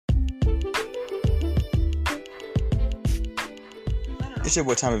It's your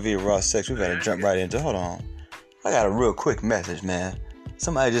boy Tommy V, Raw Sex. We gotta jump right into it. Hold on. I got a real quick message, man.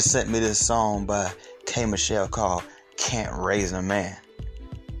 Somebody just sent me this song by K. Michelle called Can't Raise a Man.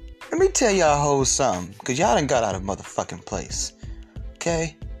 Let me tell y'all hoes something, because y'all done got out of motherfucking place.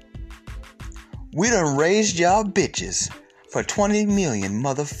 Okay? We done raised y'all bitches for 20 million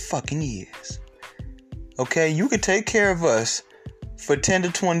motherfucking years. Okay? You can take care of us for 10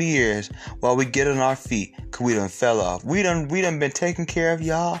 to 20 years while we get on our feet, because we done fell off. We done been taking care of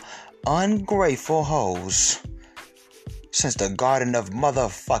y'all ungrateful hoes since the Garden of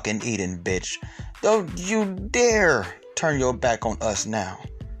motherfucking Eden, bitch. Don't you dare turn your back on us now.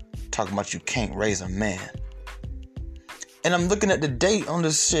 Talking about you can't raise a man. And I'm looking at the date on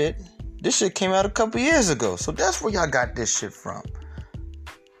this shit. This shit came out a couple years ago. So that's where y'all got this shit from.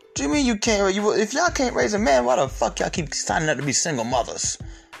 Do you mean you can't? If y'all can't raise a man, why the fuck y'all keep signing up to be single mothers?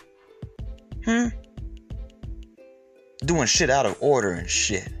 Doing shit out of order and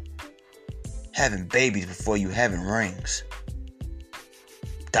shit. Having babies before you having rings.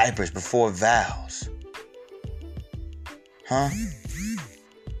 Diapers before vows.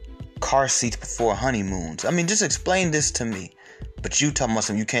 Car seats before honeymoons. I mean, just explain this to me. But you talking about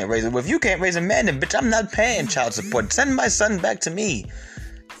something you can't raise it. Well, if you can't raise a man, then bitch, I'm not paying child support. Send my son back to me.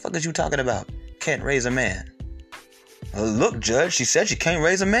 The fuck is you talking about? Can't raise a man. Well, look, judge, she said she can't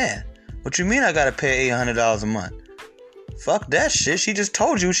raise a man. What you mean I gotta pay $800 a month? Fuck that shit. She just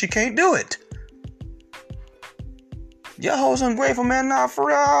told you she can't do it. Y'all hoes ungrateful, man. Nah, for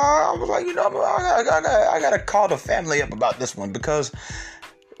real. I was like, I gotta call the family up about this one, because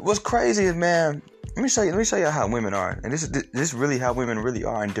what's crazy is, man, let me show you how women are. And this is really how women really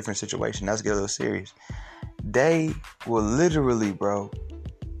are in different situations. Let's get a little serious. They will literally, bro,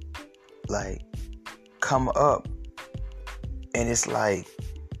 like, come up, and it's like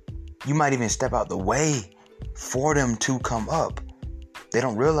you might even step out the way for them to come up. They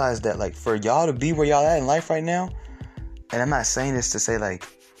don't realize that, like, for y'all to be where y'all at in life right now, and I'm not saying this to say, like,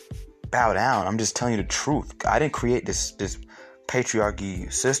 bow down. I'm just telling you the truth. I didn't create this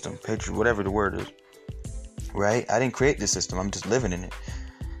patriarchy system, whatever the word is, right? I didn't create this system. I'm just living in it.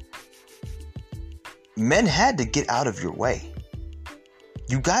 Men had to get out of your way.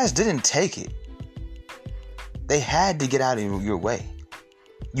 You guys didn't take it. They had to get out of your way.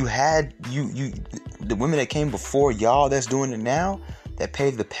 The women that came before y'all that's doing it now, that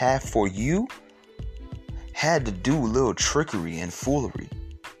paved the path for you, had to do a little trickery and foolery.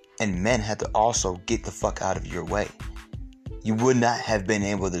 And men had to also get the fuck out of your way. You would not have been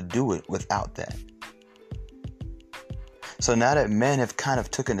able to do it without that. So now that men have kind of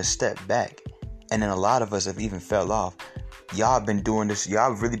taken a step back, and then a lot of us have even fell off, y'all been doing this,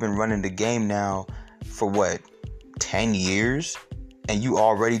 y'all really been running the game now for what, 10 years? And you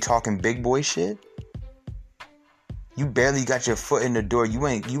already talking big boy shit? You barely got your foot in the door. You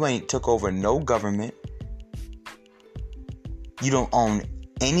ain't took over no government. You don't own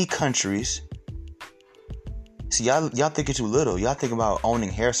any countries. See, y'all thinking too little. Y'all think about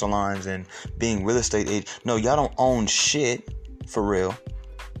owning hair salons and being real estate agents. No, y'all don't own shit, for real.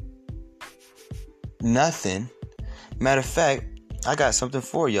 Nothing. Matter of fact, I got something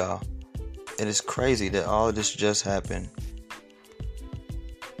for y'all. It is crazy that all of this just happened.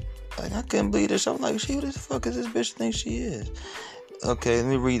 Like, I couldn't believe this. I'm like, who the fuck is this bitch think she is? Okay, let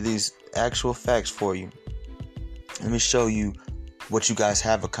me read these actual facts for you. Let me show you what you guys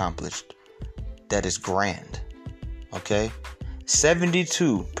have accomplished. That is grand. Okay?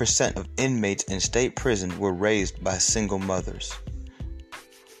 72% of inmates in state prison were raised by single mothers.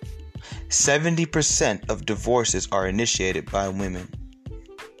 70% of divorces are initiated by women.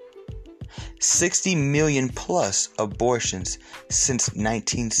 60 million plus abortions since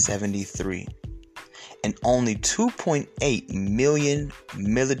 1973. And only 2.8 million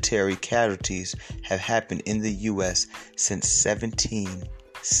military casualties have happened in the U.S. since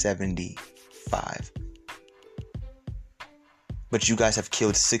 1775. But you guys have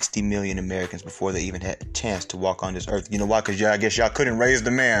killed 60 million Americans before they even had a chance to walk on this earth. You know why? Because I guess y'all couldn't raise the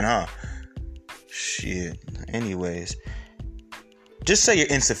man, huh? Shit. Anyways. Just say you're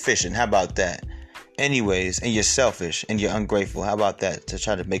insufficient. How about that? Anyways, and you're selfish and you're ungrateful. How about that? To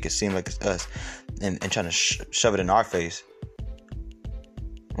try to make it seem like it's us and trying to shove it in our face.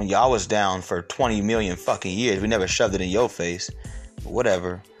 When y'all was down for 20 million fucking years, we never shoved it in your face. But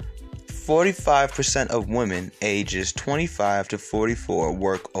whatever. 45% of women ages 25 to 44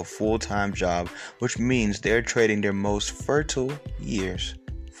 work a full-time job, which means they're trading their most fertile years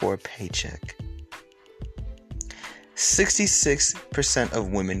for a paycheck. 66%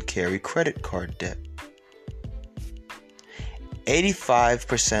 of women carry credit card debt.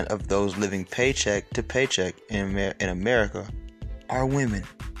 85% of those living paycheck to paycheck in America are women,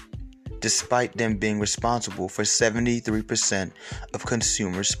 despite them being responsible for 73% of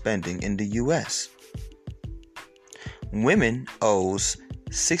consumer spending in the U.S. Women owes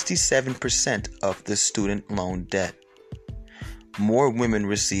 67% of the student loan debt. More women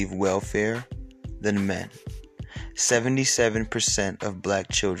receive welfare than men. 77% of black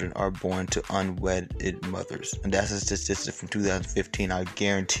children are born to unwedded mothers. And that's a statistic from 2015. I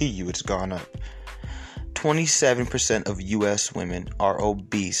guarantee you it's gone up. 27% of U.S. women are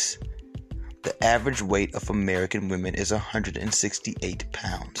obese. The average weight of American women is 168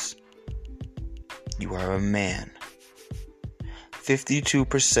 pounds. You are a man.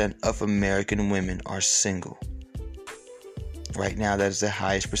 52% of American women are single. Right now, that is the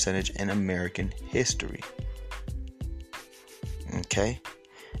highest percentage in American history. Okay?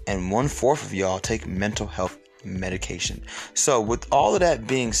 And 1/4 of y'all take mental health medication. So, with all of that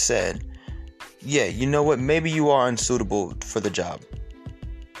being said, yeah, you know what? Maybe you are unsuitable for the job.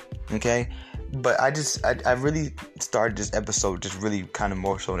 Okay? But I really started this episode just really kind of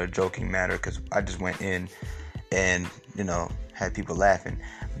more so in a joking manner because I just went in and, had people laughing.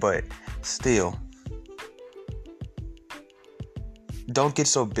 But still, don't get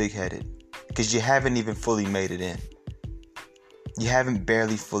so big-headed because you haven't even fully made it in. You haven't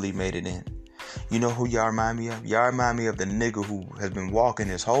barely fully made it in. You know who y'all remind me of? Y'all remind me of the nigga who has been walking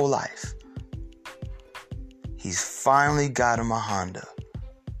his whole life. He's finally got him a Honda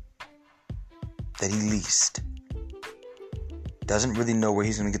that he leased. Doesn't really know where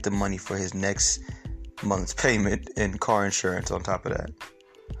he's going to get the money for his next month's payment and car insurance on top of that.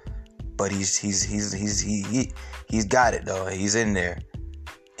 But he's got it though. He's in there.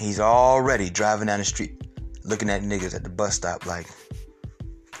 He's already driving down the street, looking at niggas at the bus stop like,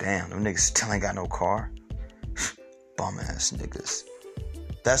 damn, them niggas still ain't got no car. Bum ass niggas.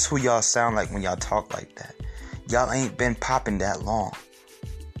 That's who y'all sound like when y'all talk like that. Y'all ain't been popping that long.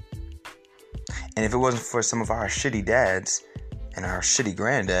 And if it wasn't for some of our shitty dads and our shitty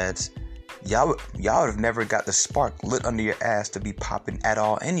granddads, y'all would have never got the spark lit under your ass to be popping at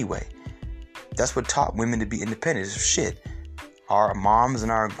all anyway. That's what taught women to be independent. Shit. Our moms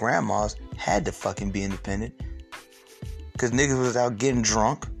and our grandmas had to fucking be independent. Because niggas was out getting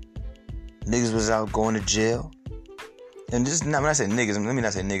drunk. Niggas was out going to jail. And this, when I say niggas, let me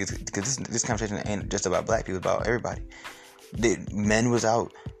not say niggas, because this conversation ain't just about black people, it's about everybody. Men was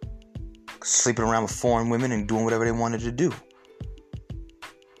out sleeping around with foreign women and doing whatever they wanted to do.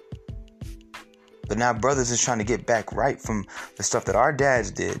 But now brothers is trying to get back right from the stuff that our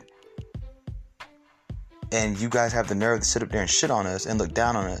dads did. And you guys have the nerve to sit up there and shit on us and look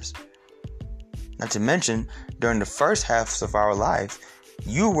down on us. Not to mention, during the first halves of our lives,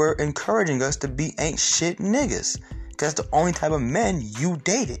 you were encouraging us to be ain't shit niggas. Because that's the only type of men you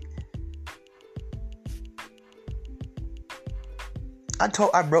dated. I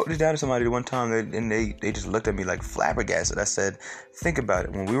broke this down to somebody one time and they just looked at me like flabbergasted. I said, think about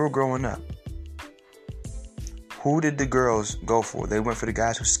it. When we were growing up, who did the girls go for? They went for the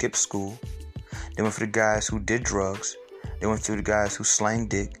guys who skipped school. They went for the guys who did drugs. They went for the guys who slang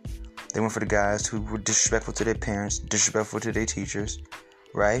dick. They went for the guys who were disrespectful to their parents, disrespectful to their teachers,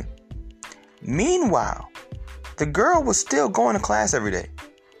 right? Meanwhile, the girl was still going to class every day.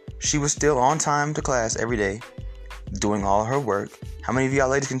 She was still on time to class every day, doing all her work. How many of y'all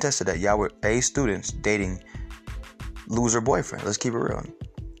ladies can attest to that? Y'all were A students dating loser boyfriend. Let's keep it real.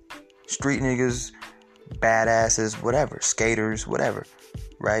 Street niggas, badasses, whatever, skaters, whatever,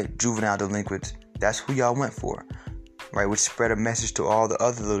 right? Juvenile delinquents. That's who y'all went for, right? Which spread a message to all the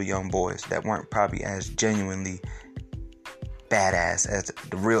other little young boys that weren't probably as genuinely badass as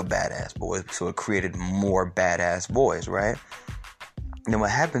the real badass boys. So it created more badass boys, right? And then what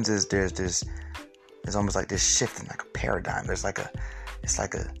happens is there's almost like this shift in like a paradigm. It's like a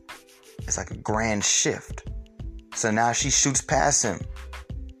grand shift. So now she shoots past him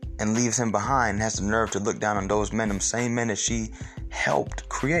and leaves him behind and has the nerve to look down on those men, them same men that she helped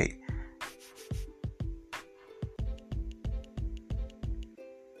create.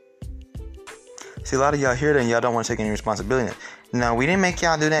 See, a lot of y'all hear that and y'all don't want to take any responsibility. No, we didn't make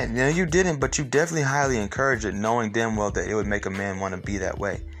y'all do that. No, you didn't, but you definitely highly encouraged it, knowing damn well that it would make a man want to be that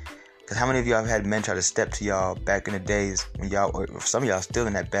way. Because how many of y'all have had men try to step to y'all back in the days when y'all, or some of y'all still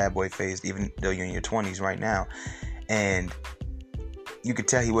in that bad boy phase, even though you're in your 20s right now, and you could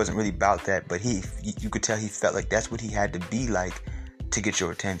tell he wasn't really about that, but you could tell he felt like that's what he had to be like to get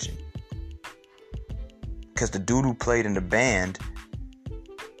your attention. Because the dude who played in the band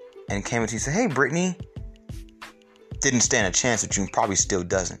and came up to you and said, "Hey, Brittany," didn't stand a chance with you and probably still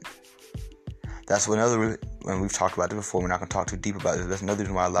doesn't. That's and we've talked about this before, we're not going to talk too deep about this. That's another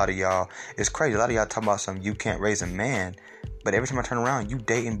reason why a lot of y'all, it's crazy. A lot of y'all talk about something, you can't raise a man, but every time I turn around, you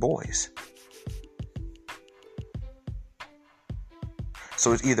dating boys.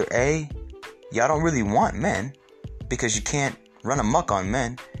 So it's either A, y'all don't really want men because you can't run amok on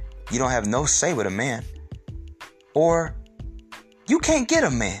men. You don't have no say with a man. Or you can't get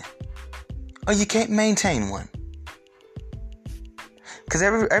a man. Or you can't maintain one. Because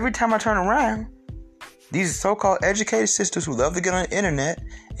every time I turn around, these so-called educated sisters who love to get on the internet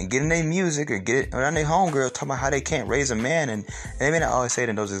and get in their music or get it around their homegirls talking about how they can't raise a man, and they may not always say it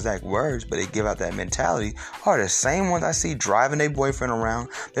in those exact words, but they give out that mentality, are the same ones I see driving their boyfriend around.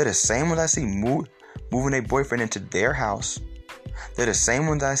 They're the same ones I see moving their boyfriend into their house. They're the same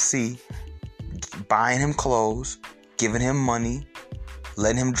ones I see buying him clothes, giving him money,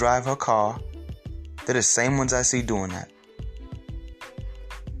 letting him drive her car. They're the same ones I see doing that.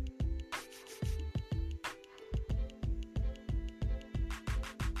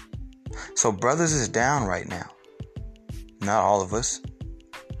 So brothers is down right now. Not all of us,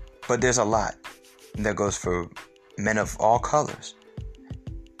 but there's a lot. That goes for men of all colors.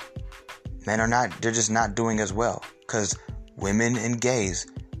 Men they're just not doing as well. Because women and gays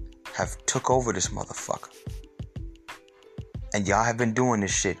have took over this motherfucker. And y'all have been doing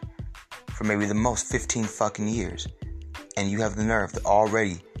this shit for maybe the most 15 fucking years. And you have the nerve to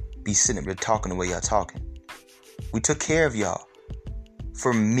already be sitting up there talking the way y'all talking. We took care of y'all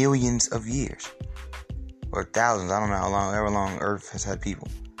for millions of years. Or thousands, I don't know how long, however long Earth has had people.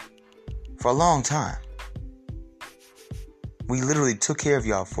 For a long time. We literally took care of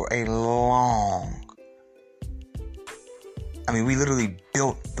y'all for a we literally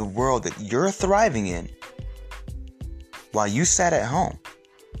built the world that you're thriving in while you sat at home.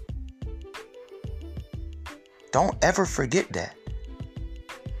 Don't ever forget that.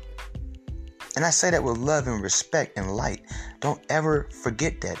 And I say that with love and respect and light. Don't ever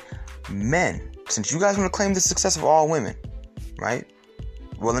forget that. Men, since you guys want to claim the success of all women, right?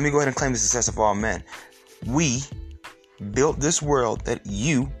 Well, let me go ahead and claim the success of all men. We built this world that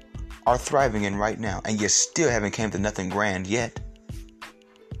you are thriving in right now, and you still haven't came to nothing grand yet.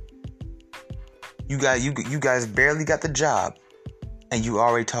 You guys barely got the job, and you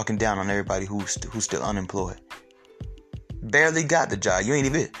already talking down on everybody who's still unemployed. Barely got the job. You ain't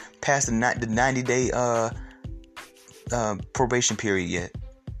even passed the 90-day probation period yet.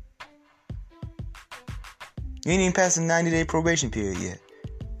 You ain't even passed the 90-day probation period yet,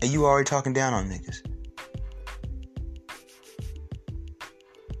 and you already talking down on niggas.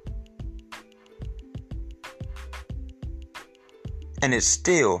 And it's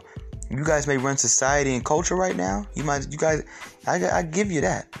still, you guys may run society and culture right now. I give you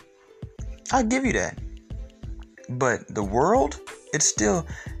that. I'll give you that. But the world, it's still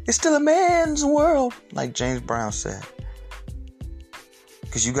a man's world, like James Brown said.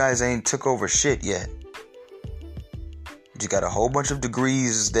 Because you guys ain't took over shit yet. You got a whole bunch of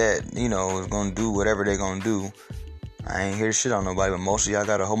degrees that, is going to do whatever they're going to do. I ain't here to shit on nobody, but most of y'all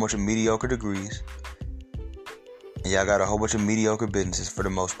got a whole bunch of mediocre degrees. And y'all got a whole bunch of mediocre businesses for the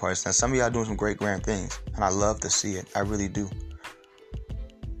most part. Now, some of y'all doing some great grand things, and I love to see it. I really do.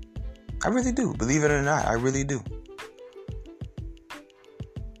 I really do. Believe it or not, I really do.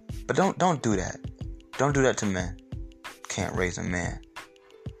 But don't do that. Don't do that to men. Can't raise a man.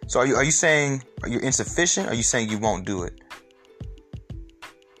 So are you saying you're insufficient? Or are you saying you won't do it?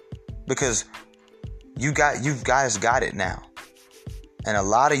 Because you guys got it now. And a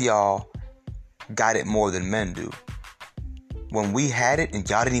lot of y'all got it more than men do. When we had it and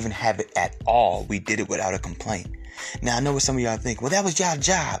y'all didn't even have it at all, we did it without a complaint. Now I know what some of y'all think. Well, that was y'all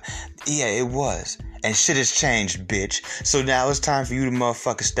job. Yeah, it was. And shit has changed, bitch. So now it's time for you to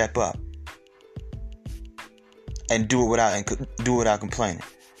motherfucker step up. And do it without complaining.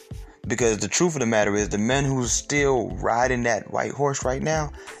 Because the truth of the matter is, the men who's still riding that white horse right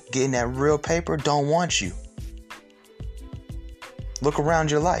now, getting that real paper, don't want you. Look around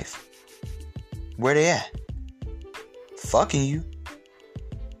your life. Where they at? Fucking you.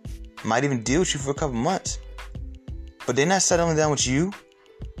 Might even deal with you for a couple months. But they're not settling down with you.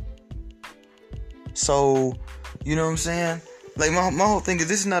 So, you know what I'm saying? Like my whole thing is,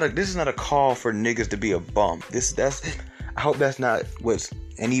 this is not a call for niggas to be a bum. I hope that's not what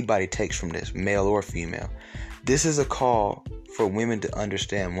anybody takes from this, male or female. This is a call for women to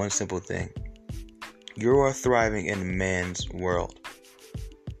understand one simple thing. You are thriving in a man's world.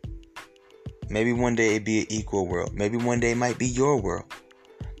 Maybe one day it'd be an equal world. Maybe one day it might be your world.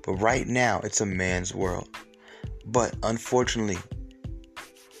 But right now, it's a man's world. But unfortunately,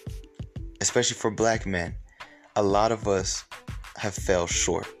 especially for black men, a lot of us have fell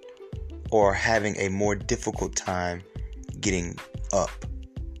short. or having a more difficult time getting up,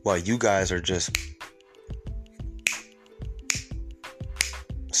 while you guys are just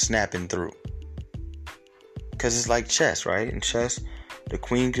snapping through. Because it's like chess, right? In chess, the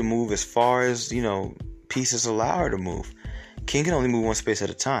queen can move as far as, pieces allow her to move. King can only move one space at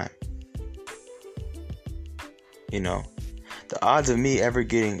a time. The odds of me ever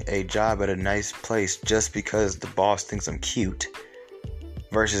getting a job at a nice place just because the boss thinks I'm cute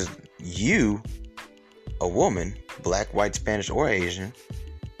versus you, a woman, black, white, Spanish, or Asian,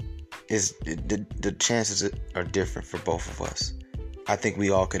 is the chances are different for both of us. I think we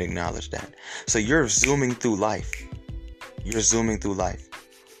all could acknowledge that. So you're zooming through life.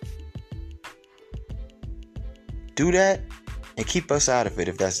 Do that and keep us out of it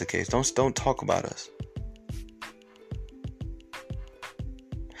if that's the case. Don't talk about us.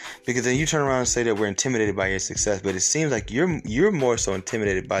 Because then you turn around and say that we're intimidated by your success, but it seems like you're more so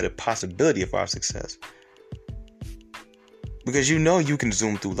intimidated by the possibility of our success. Because you can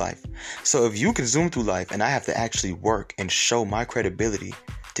zoom through life. So if you can zoom through life and I have to actually work and show my credibility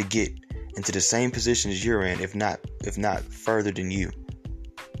to get into the same position as you're in, if not further than you,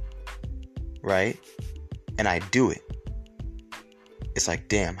 right? And I do it. It's like,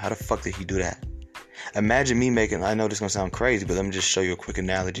 damn, how the fuck did he do that? Imagine me I know this is going to sound crazy, but let me just show you a quick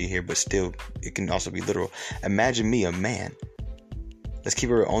analogy here, but still, it can also be literal. Imagine me, a man. Let's keep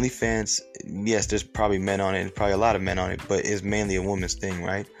it real. OnlyFans, yes, there's probably men on it, and probably a lot of men on it, but it's mainly a woman's thing,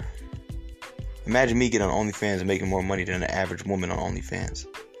 right? Imagine me getting on OnlyFans and making more money than an average woman on OnlyFans.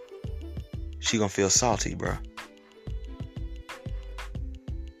 She gonna feel salty, bro.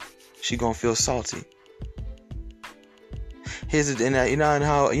 She gonna feel salty. You know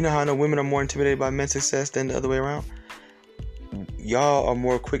how I know women are more intimidated by men's success than the other way around? Y'all are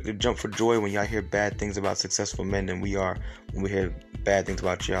more quick to jump for joy when y'all hear bad things about successful men than we are when we hear bad things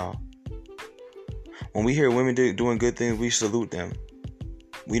about y'all. When we hear women doing good things, we salute them.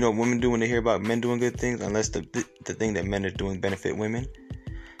 We know what women do when they hear about men doing good things, unless the thing that men are doing benefit women.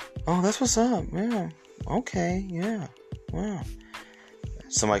 Oh, that's what's up. Yeah. Okay. Yeah. Wow.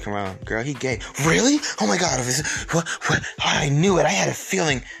 Somebody come around. Girl, he gay. Really? Oh my God. What? I knew it. I had a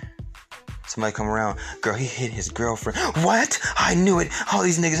feeling. Somebody come around. Girl, he hit his girlfriend. What? I knew it. All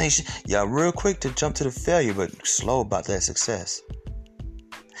these niggas ain't shit. Y'all real quick to jump to the failure, but slow about that success.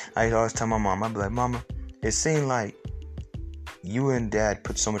 I used to always tell my mom, I'd be like, Mama, it seemed like you and Dad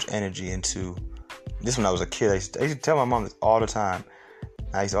put so much energy into this when I was a kid. I used to tell my mom this all the time.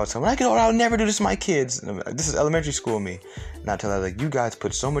 I used to always tell her, when I get older, I'll never do this to my kids. This is elementary school me. And I tell her, like, you guys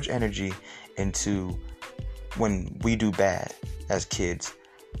put so much energy into when we do bad as kids,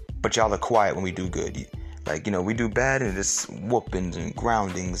 but y'all are quiet when we do good. Like, we do bad and it's whoopings and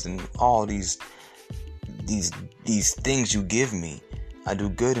groundings and all these things you give me. I do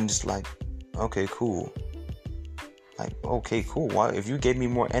good and just like, okay, cool. Like, okay, cool. Why? If you gave me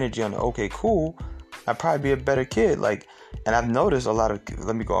more energy on the okay, cool, I'd probably be a better kid. Like, and I've noticed a lot of,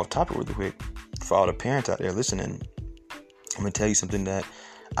 let me go off topic really quick. For all the parents out there listening, I'm going to tell you something that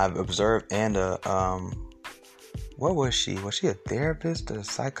I've observed. And, what was she? Was she a therapist, a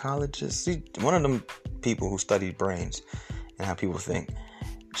psychologist? One of them people who studied brains and how people think.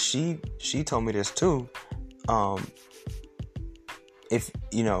 She told me this too. If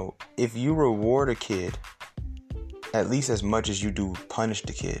you reward a kid at least as much as you do punish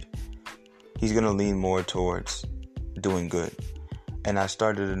the kid, he's going to lean more towards doing good. And I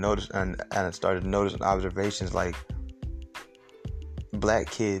started to notice, observations like black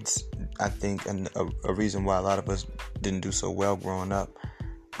kids, I think, and a reason why a lot of us didn't do so well growing up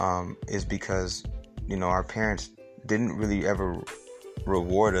is because, our parents didn't really ever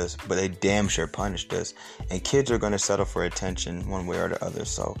reward us, but they damn sure punished us. And kids are going to settle for attention one way or the other.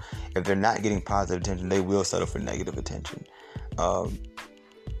 So if they're not getting positive attention, they will settle for negative attention.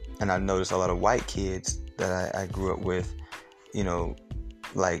 And I noticed a lot of white kids that I grew up with,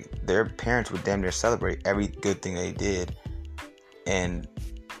 like their parents would damn near celebrate every good thing they did and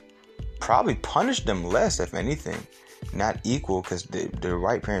probably punish them less, if anything. Not equal, because the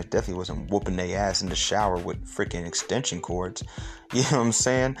white parents definitely wasn't whooping their ass in the shower with freaking extension cords. You know what I'm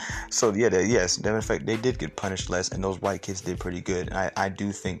saying? So yeah, yes, in fact, they did get punished less, and those white kids did pretty good. And I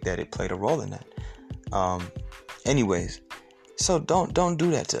do think that it played a role in that. Anyways, so don't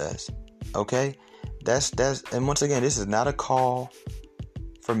do that to us, okay? That's and once again, this is not a call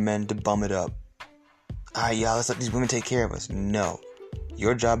for men to bum it up. All right, y'all, let's let these women take care of us. No.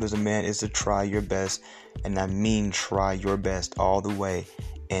 Your job as a man is to try your best, and I mean try your best all the way,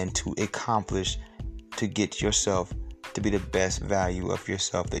 and to accomplish, to get yourself to be the best value of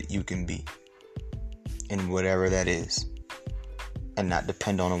yourself that you can be, in whatever that is, and not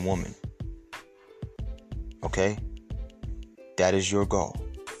depend on a woman. Okay? That is your goal.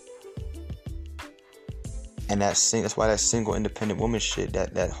 And that's why that single independent woman shit,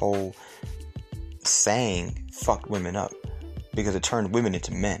 that whole saying fucked women up. Because it turned women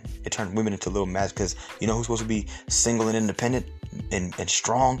into men. It turned women into little mats. Because you know who's supposed to be single and independent and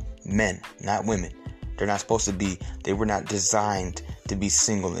strong? Men, not women. They're not supposed to be, they were not designed to be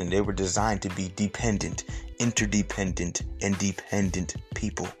single, and they were designed to be dependent, interdependent, and dependent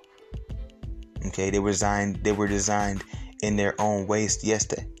people. Okay, they were designed in their own ways, yes,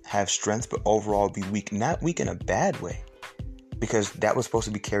 to have strength, but overall be weak. Not weak in a bad way, because that was supposed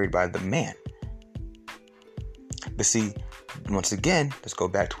to be carried by the man. But see, once again, let's go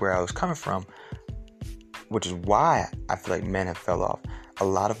back to where I was coming from, which is why I feel like men have fell off. A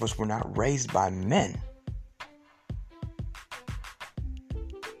lot of us were not raised by men.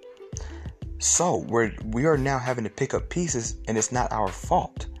 So we are now having to pick up pieces, and it's not our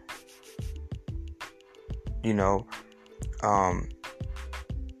fault. You know, I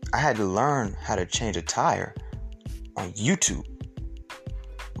had to learn how to change a tire on YouTube.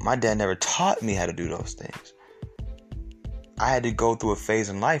 My dad never taught me how to do those things. I had to go through a phase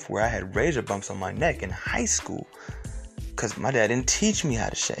in life where I had razor bumps on my neck in high school because my dad didn't teach me how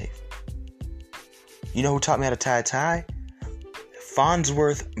to shave. You know who taught me how to tie a tie?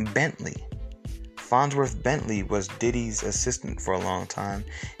 Farnsworth Bentley. Farnsworth Bentley was Diddy's assistant for a long time.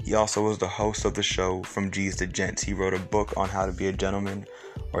 He also was the host of the show From G's to Gents. He wrote a book on how to be a gentleman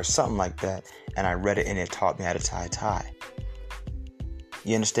or something like that. And I read it, and it taught me how to tie a tie.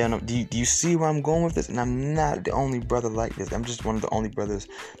 You understand? Do you see where I'm going with this? And I'm not the only brother like this. I'm just one of the only brothers.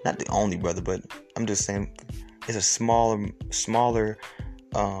 Not the only brother, but I'm just saying it's a smaller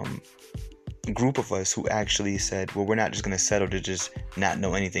group of us who actually said, well, we're not just going to settle to just not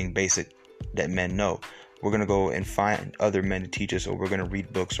know anything basic that men know. We're going to go and find other men to teach us, or we're going to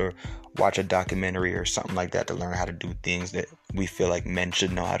read books or watch a documentary or something like that to learn how to do things that we feel like men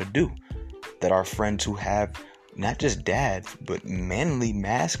should know how to do. That our friends who have not just dads, but manly,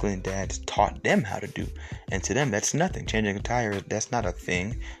 masculine dads taught them how to do. And to them, that's nothing. Changing a tire, that's not a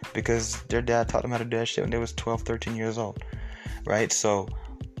thing, because their dad taught them how to do that shit when they was 12, 13 years old. Right? So,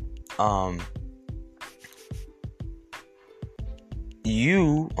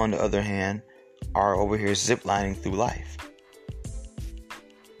 you, on the other hand, are over here ziplining through life.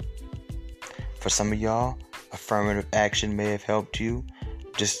 For some of y'all, affirmative action may have helped you.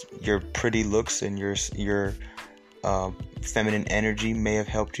 Just your pretty looks and your feminine energy may have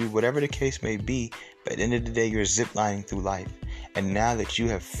helped you. Whatever the case may be, but at the end of the day, you're ziplining through life. And now that you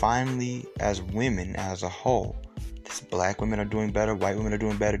have finally, as women as a whole, black women are doing better, white women are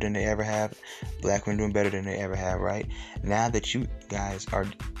doing better than they ever have, black women are doing better than they ever have, right? Now that you guys are,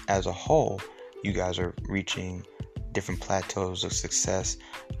 as a whole, you guys are reaching different plateaus of success,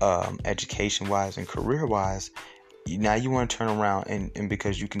 education-wise and career-wise. Now you want to turn around and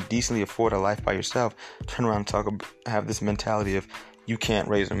because you can decently afford a life by yourself, turn around and have this mentality of you can't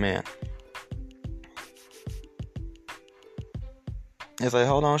raise a man. It's like,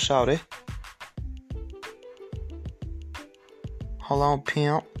 hold on, shawty. Hold on,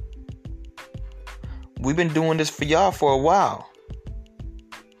 pimp. We've been doing this for y'all for a while.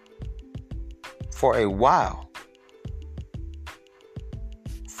 For a while.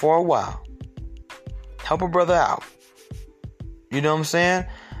 Help a brother out. You know what I'm saying?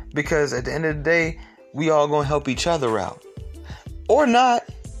 Because at the end of the day, we all gonna help each other out. Or not.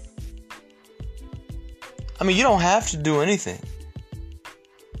 I mean, you don't have to do anything.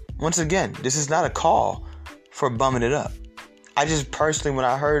 Once again, this is not a call for bumming it up. I just personally, when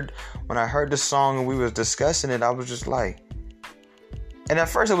I heard the song and we was discussing it, I was just like, and at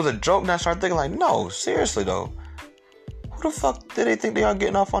first it was a joke, and I started thinking like, no, seriously though, who the fuck do they think they are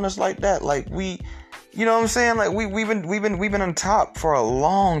getting off on us like that? Like you know what I'm saying? Like we've been on top for a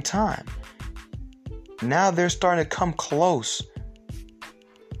long time. Now they're starting to come close,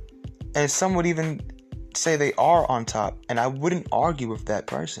 and some would even say they are on top, and I wouldn't argue with that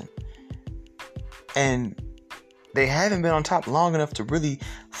person. And they haven't been on top long enough to really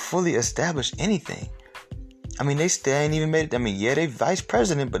fully establish anything. I mean, they still ain't even made it. I mean, yeah, they vice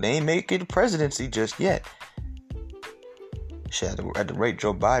president, but they ain't make it to presidency just yet. Shit, at the rate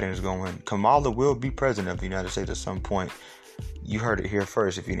Joe Biden is going, Kamala will be president of the United States at some point. You heard it here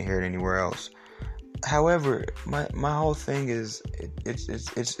first if you didn't hear it anywhere else. However, my whole thing is, it's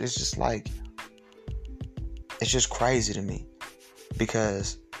just like, it's just crazy to me,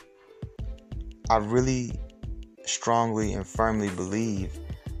 because I really strongly and firmly believe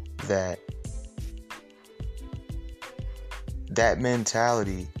that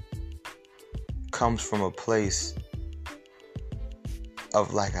mentality comes from a place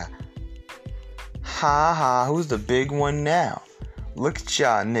of like a Ha ha, who's the big one now? Look at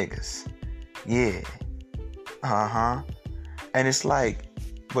y'all niggas. Yeah. Uh-huh. And it's like,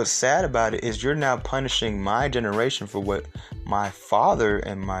 what's sad about it is you're now punishing my generation for what my father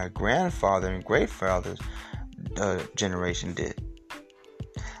and my grandfather and great-father's generation did.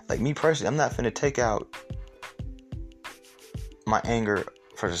 Like me personally, I'm not finna take out my anger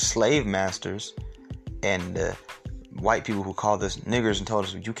for the slave masters and the white people who called us niggers and told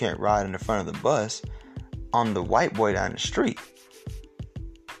us you can't ride in the front of the bus on the white boy down the street.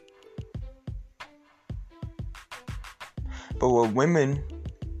 But what women,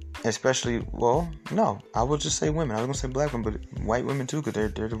 especially, well, no, I will just say women. I was gonna say black women, but white women too,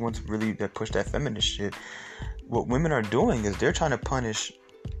 because they're the ones really that push that feminist shit. What women are doing is they're trying to punish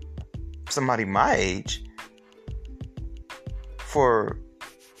somebody my age for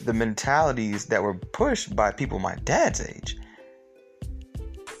the mentalities that were pushed by people my dad's age.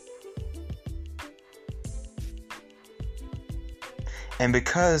 And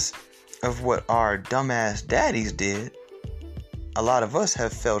because of what our dumbass daddies did, a lot of us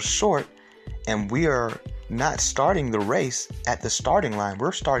have fell short, and we are not starting the race at the starting line.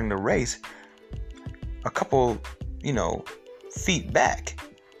 We're starting the race a couple, feet back.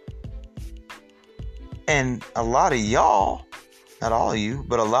 And a lot of y'all, not all of you,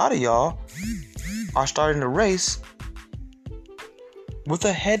 but a lot of y'all are starting the race with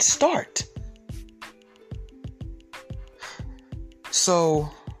a head start. So,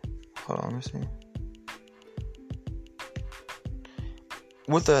 hold on, let me see.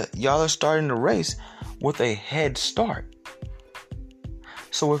 Y'all are starting the race with a head start.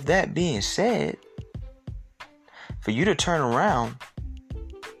 So with that being said, for you to turn around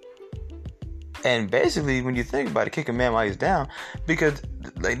and basically, when you think about it, kick a man while he's down, because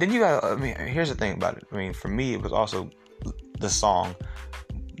then you got, here's the thing about it. For me, it was also the song,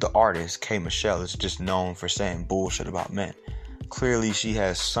 the artist, K. Michelle, is just known for saying bullshit about men. Clearly, she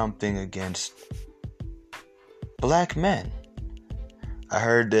has something against black men. I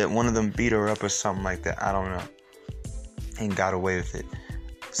heard that one of them beat her up or something like that. I don't know. And got away with it.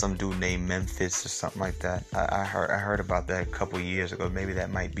 Some dude named Memphis or something like that. I heard about that a couple years ago. Maybe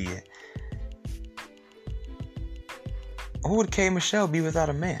that might be it. Who would K. Michelle be without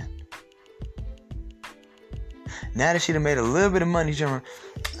a man? Now that she done made a little bit of money, she's like,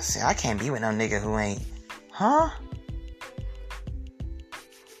 see, I can't be with no nigga who ain't. Huh?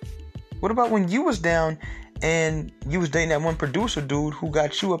 What about when you was down and you was dating that one producer dude who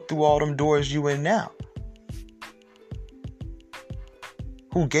got you up through all them doors you in now?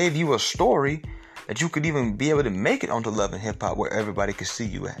 Who gave you a story that you could even be able to make it onto Love and Hip Hop where everybody could see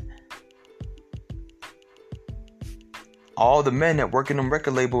you at. All the men that work in them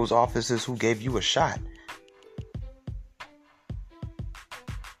record labels offices who gave you a shot.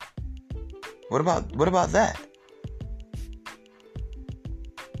 What about that?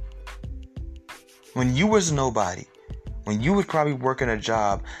 When you was nobody, when you was probably working a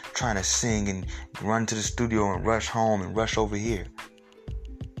job trying to sing and run to the studio and rush home and rush over here,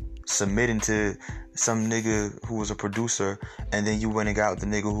 submitting to some nigga who was a producer, and then you went and got with the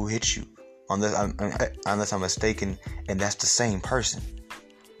nigga who hit you, unless I'm mistaken, and that's the same person.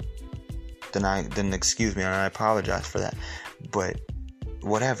 Then excuse me, and I apologize for that. But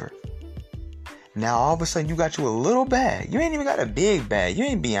whatever. Now all of a sudden you got you a little bag. You ain't even got a big bag. You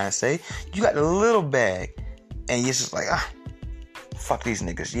ain't Beyonce. You got a little bag. And you're just like, fuck these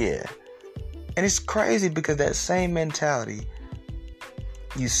niggas, yeah. And it's crazy because that same mentality,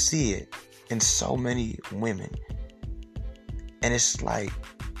 you see it in so many women. And it's like,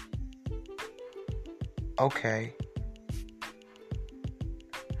 okay.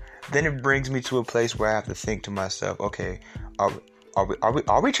 Then it brings me to a place where I have to think to myself, okay,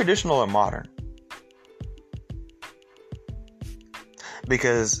 are we traditional or modern?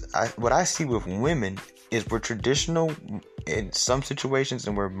 Because what I see with women is we're traditional in some situations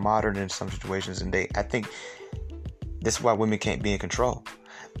and we're modern in some situations. And I think this is why women can't be in control.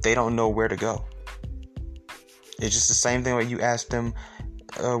 They don't know where to go. It's just the same thing when you ask them,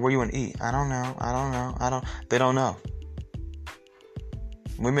 where you want to eat? I don't know. They don't know.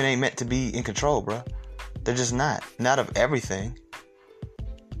 Women ain't meant to be in control, bro. They're just not. Not of everything.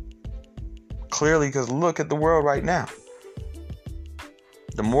 Clearly, because look at the world right now.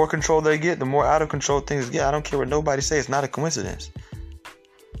 The more control they get, the more out of control things get. I don't care what nobody says. It's not a coincidence.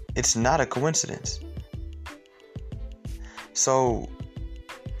 It's not a coincidence. So,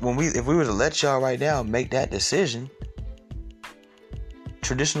 if we were to let y'all right now make that decision,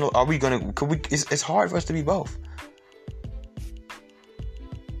 traditional, it's hard for us to be both.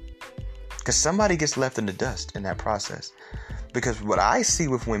 Because somebody gets left in the dust in that process. Because what I see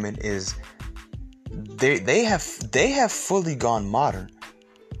with women is they have fully gone modern,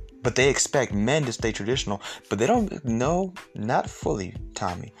 but they expect men to stay traditional. But they don't. No, not fully,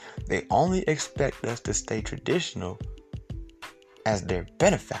 Tommy. They only expect us to stay traditional as their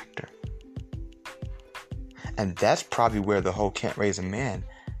benefactor. And that's probably where the whole "Can't Raise a Man"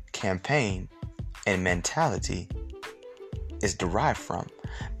 campaign and mentality is derived from,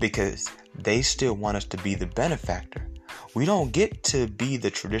 because they still want us to be the benefactor. We don't get to be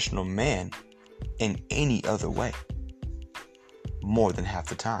the traditional man in any other way more than half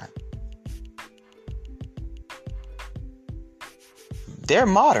the time. They're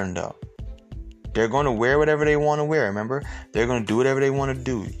modern though. They're going to wear whatever they want to wear. Remember, they're going to do whatever they want to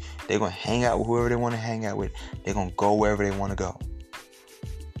do. They're going to hang out with whoever they want to hang out with. They're going to go wherever they want to go.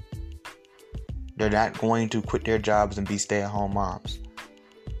 They're not going to quit their jobs and be stay-at-home moms.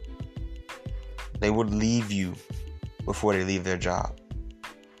 They would leave you before they leave their job.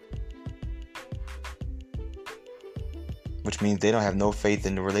 Which means they don't have no faith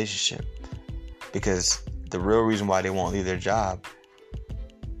in the relationship. Because the real reason why they won't leave their job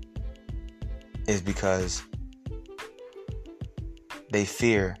is because they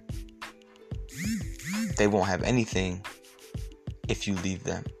fear they won't have anything if you leave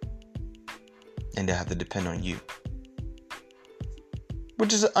them. And they'll have to depend on you.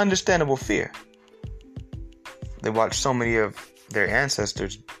 Which is an understandable fear. They watched so many of their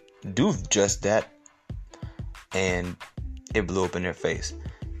ancestors do just that, and it blew up in their face,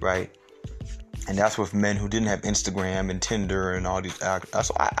 right? And that's with men who didn't have Instagram and Tinder and all these.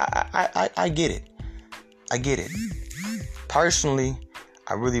 So I get it. I get it. Personally,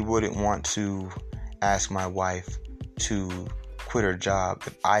 I really wouldn't want to ask my wife to quit her job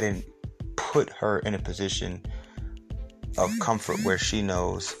if I didn't put her in a position of comfort where she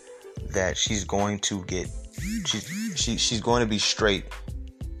knows that she's going to get, she's going to be straight,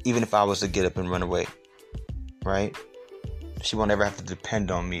 even if I was to get up and run away, right? She won't ever have to depend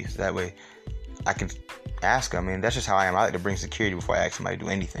on me. So that way I can ask her. I mean, that's just how I am. I like to bring security before I ask somebody to do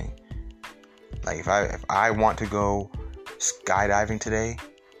anything. Like if I want to go skydiving today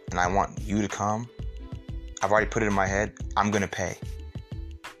and I want you to come, I've already put it in my head, I'm going to pay.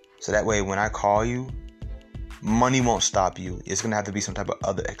 So that way when I call you, money won't stop you. It's going to have to be some type of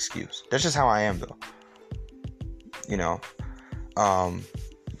other excuse. That's just how I am though. You know,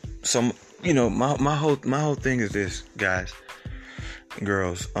 so, you know, my whole thing is this, guys,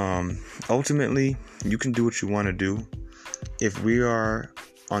 girls, ultimately you can do what you want to do. If we are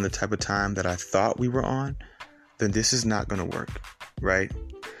on the type of time that I thought we were on, then this is not going to work, right?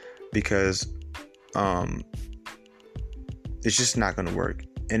 Because, it's just not going to work.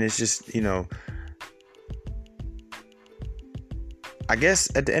 And it's just, you know, I guess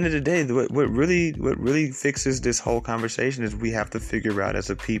at the end of the day, what really fixes this whole conversation is we have to figure out as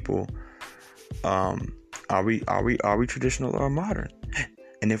a people, are we traditional or modern?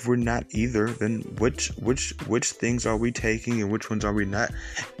 And if we're not either, then which things are we taking and which ones are we not?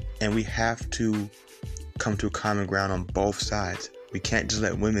 And we have to come to a common ground on both sides. We can't just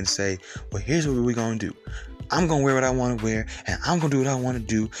let women say, well, here's what we're going to do. I'm going to wear what I want to wear, and I'm going to do what I want to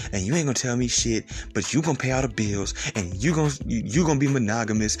do, and you ain't going to tell me shit, but you going to pay all the bills, and you going to be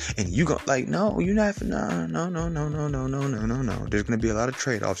monogamous, and you going to, like, no, you're not, no. There's going to be a lot of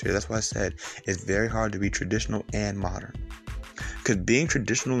trade-offs here. That's why I said it's very hard to be traditional and modern. Because being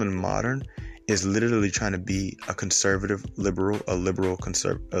traditional and modern is literally trying to be a conservative liberal, a liberated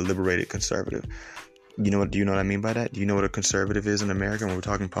conservative. Do you know what I mean by that? Do you know what a conservative is in America when we're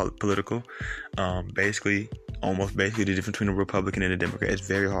talking political? Basically the difference between a Republican and a Democrat. It's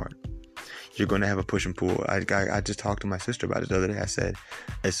very hard. You're going to have a push and pull. I just talked to my sister about it the other day. I said,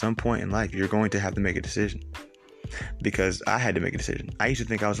 at some point in life, you're going to have to make a decision. Because I had to make a decision. I used to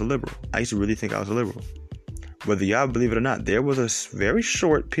think I was a liberal. I used to really think I was a liberal. Whether y'all believe it or not, there was a very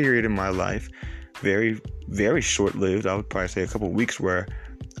short period in my life, very, very short-lived, I would probably say a couple of weeks, where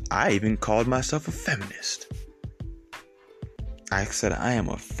I even called myself a feminist. I said, I am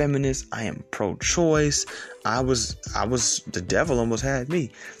a feminist. I am pro-choice. I was, the devil almost had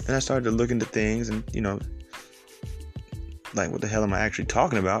me. Then I started to look into things and, you know, like, what the hell am I actually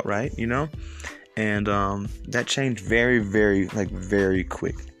talking about, right? You know? And that changed very, very, very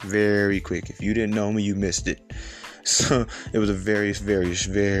quick. Very quick. If you didn't know me, you missed it. So it was a very, very,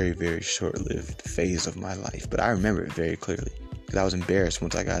 very, very short-lived phase of my life. But I remember it very clearly. Because I was embarrassed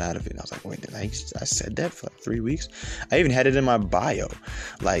once I got out of it. And I was like, wait, I said that for like 3 weeks? I even had it in my bio.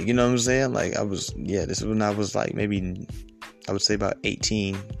 Like, you know what I'm saying? Like, this is when I was like maybe, I would say about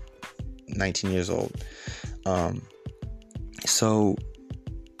 18, 19 years old. So,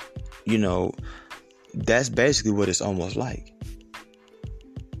 you know, that's basically what it's almost like.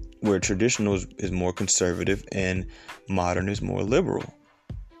 where traditional is more conservative and modern is more liberal.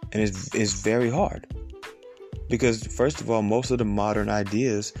 And it's very hard. Because first of all, most of the modern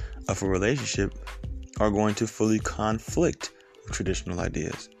ideas of a relationship are going to fully conflict with traditional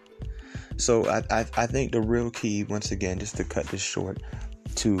ideas. So I think the real key, once again, just to cut this short,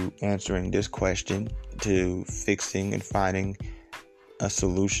 to answering this question, to fixing and finding a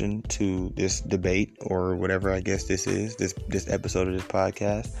solution to this debate, or whatever I guess this is, this episode of this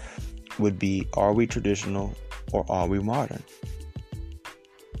podcast, would be, are we traditional or are we modern?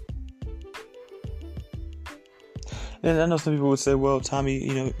 And I know some people would say, well,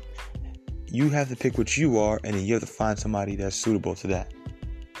 Tommy, you have to pick what you are, and then you have to find somebody that's suitable to that.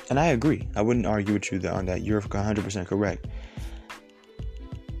 And I agree. I wouldn't argue with you on that. You're 100% correct.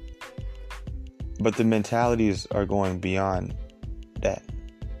 But the mentalities are going beyond that.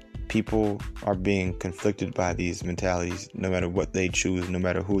 People are being conflicted by these mentalities no matter what they choose, no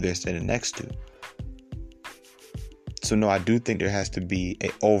matter who they're standing next to. So no, I do think there has to be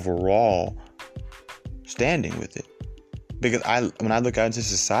an overall standing with it. Because when I look out into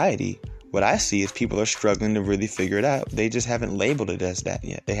society, what I see is people are struggling to really figure it out. They just haven't labeled it as that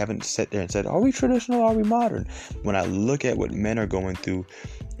yet. They haven't sat there and said, are we traditional or are we modern? When I look at what men are going through,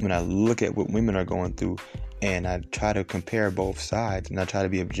 when I look at what women are going through, and I try to compare both sides, and I try to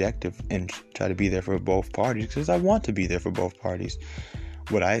be objective and try to be there for both parties, because I want to be there for both parties,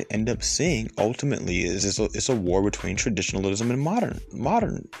 what I end up seeing ultimately is it's a war between traditionalism and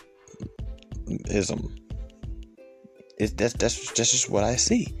modernism. That's just what I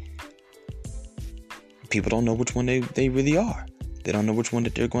see. People don't know which one they really are. They don't know which one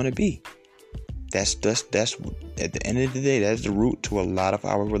that they're going to be. That's at the end of the day, that's the root to a lot of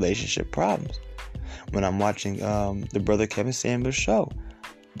our relationship problems. When I'm watching the brother Kevin Samuels show,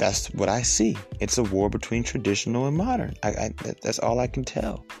 that's what I see. It's a war between traditional and modern. That's all I can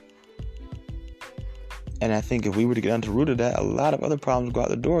tell. And I think if we were to get down to the root of that, a lot of other problems go out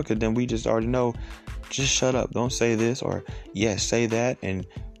the door, because then we just already know, just shut up, don't say this, or yes, say that, and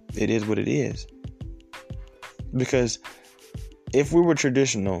it is what it is. Because if we were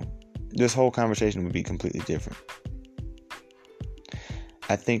traditional, this whole conversation would be completely different.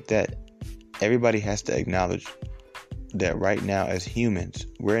 I think that everybody has to acknowledge that right now as humans,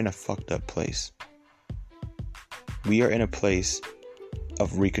 we're in a fucked up place. We are in a place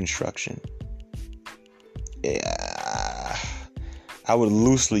of reconstruction. Yeah, I would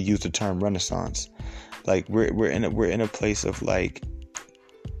loosely use the term Renaissance. Like we're in a place of, like,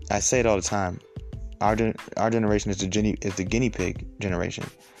 I say it all the time. Our generation is the guinea pig generation,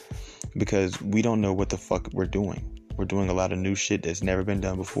 because we don't know what the fuck we're doing. We're doing a lot of new shit that's never been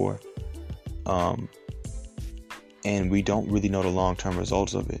done before, and we don't really know the long-term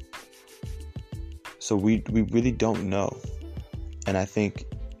results of it. So we really don't know, and I think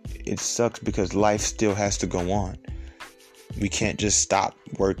it sucks because life still has to go on. We can't just stop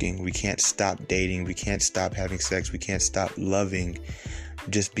working. We can't stop dating. We can't stop having sex. We can't stop loving,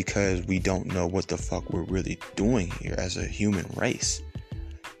 just because we don't know what the fuck we're really doing here as a human race.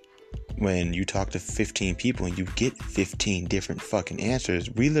 When you talk to 15 people and you get 15 different fucking answers,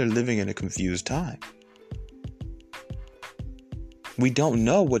 we are living in a confused time. We don't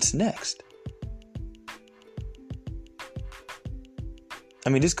know what's next. I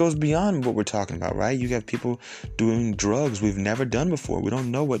mean, this goes beyond what we're talking about, right? You got people doing drugs we've never done before. We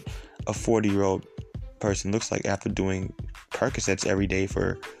don't know what a 40-year-old person looks like after doing Percocets every day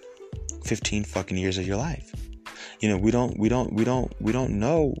for 15 fucking years of your life. We don't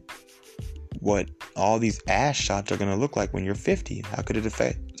know what all these ass shots are going to look like when you're 50. How could it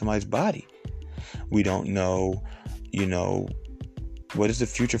affect somebody's body? We don't know, what is the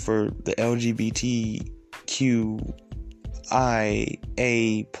future for the LGBTQIA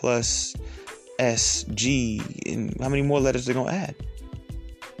plus SG, and how many more letters they're going to add?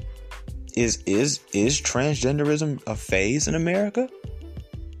 Is transgenderism a phase in America?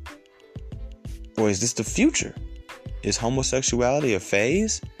 Or is this the future? Is homosexuality a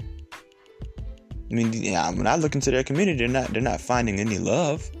phase? I mean, when I look into their community, they're not finding any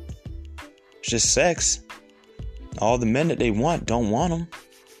love. It's just sex. All the men that they want don't want them.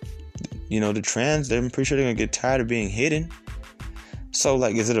 The trans, I'm pretty sure they're gonna get tired of being hidden. So,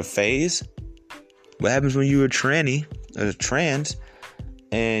 like, is it a phase? What happens when you're a trans,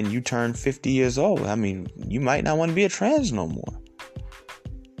 and you turn 50 years old? I mean, you might not want to be a trans no more.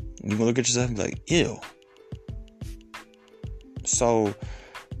 You can look at yourself and be like, ew. So,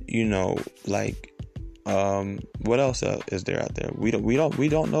 what else is there out there? We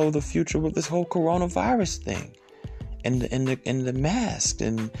don't know the future with this whole coronavirus thing, and the masks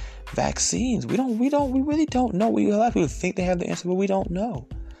and vaccines. We really don't know. A lot of people think they have the answer, but we don't know.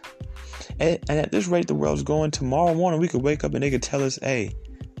 And at this rate the world's going, tomorrow morning we could wake up and they could tell us, hey,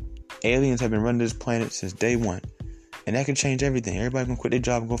 aliens have been running this planet since day one. And that could change everything. Everybody can quit their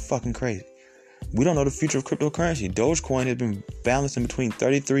job and go fucking crazy. We don't know the future of cryptocurrency. Dogecoin has been balancing between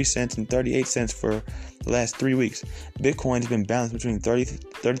 33 cents and 38 cents for the last 3 weeks. Bitcoin has been balanced between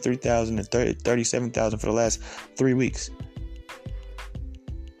 33,000 and 37,000 for the last 3 weeks.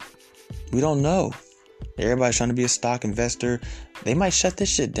 We don't know. Everybody's trying to be a stock investor. They might shut this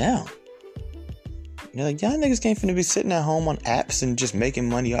shit down. You're like, y'all niggas can't finna be sitting at home on apps and just making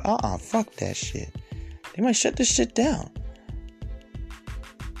money. Fuck that shit. They might shut this shit down.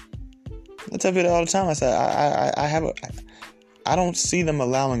 I tell people all the time. I say I don't see them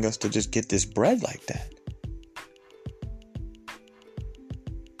allowing us to just get this bread like that.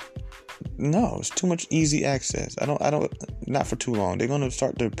 No, it's too much easy access. I don't. Not for too long. They're gonna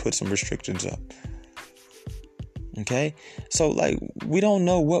start to put some restrictions up. Okay, so like we don't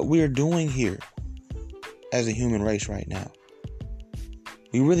know what we're doing here as a human race right now.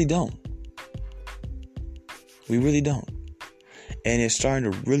 We really don't. We really don't. And it's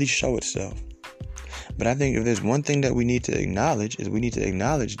starting to really show itself. But I think if there's one thing that we need to acknowledge, is we need to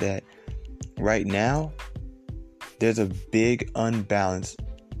acknowledge that right now there's a big unbalance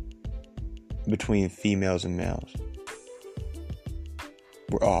between females and males.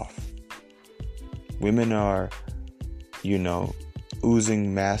 We're off. Women are,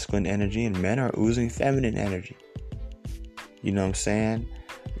 oozing masculine energy and men are oozing feminine energy. You know what I'm saying?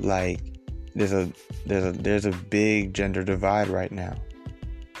 Like there's a big gender divide right now.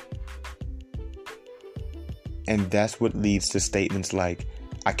 And that's what leads to statements like,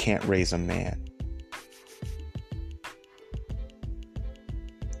 I can't raise a man.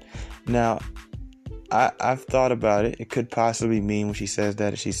 Now, I've thought about it. It could possibly mean when she says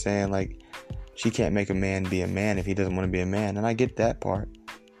that, she's saying like, she can't make a man be a man if he doesn't want to be a man. And I get that part.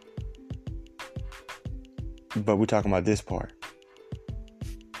 But we're talking about this part.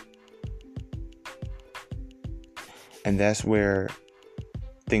 And that's where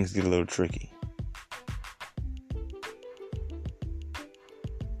things get a little tricky.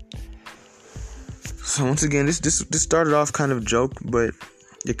 So once again, this started off kind of a joke, but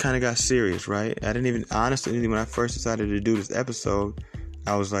it kind of got serious, right? Honestly, when I first decided to do this episode,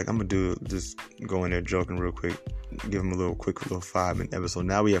 I was like, I'm going to just go in there joking real quick, give them a little 5-minute episode.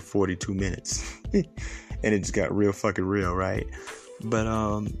 Now we have 42 minutes and it just got real fucking real, right? But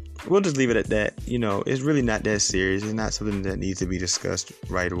we'll just leave it at that. It's really not that serious. It's not something that needs to be discussed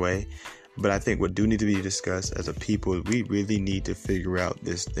right away. But I think what do need to be discussed as a people, we really need to figure out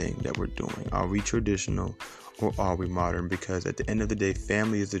this thing that we're doing. Are we traditional or are we modern? Because at the end of the day,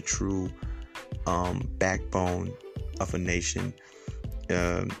 family is the true backbone of a nation.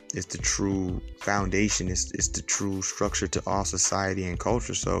 It's the true foundation. It's the true structure to all society and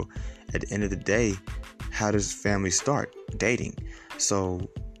culture. So at the end of the day, how does family start? Dating. So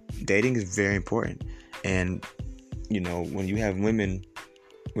dating is very important. And, when you have women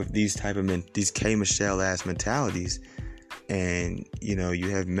with these type of these K Michelle ass mentalities, and you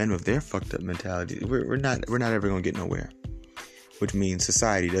have men with their fucked up mentalities, we're not ever gonna get nowhere. Which means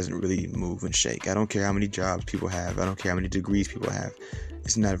society doesn't really move and shake. I don't care how many jobs people have. I don't care how many degrees people have.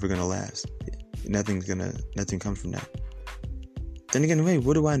 It's not ever gonna last. Nothing comes from that. Then again, wait,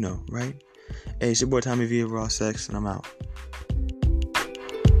 what do I know, right? Hey, it's your boy Tommy V of Raw Sex, and I'm out.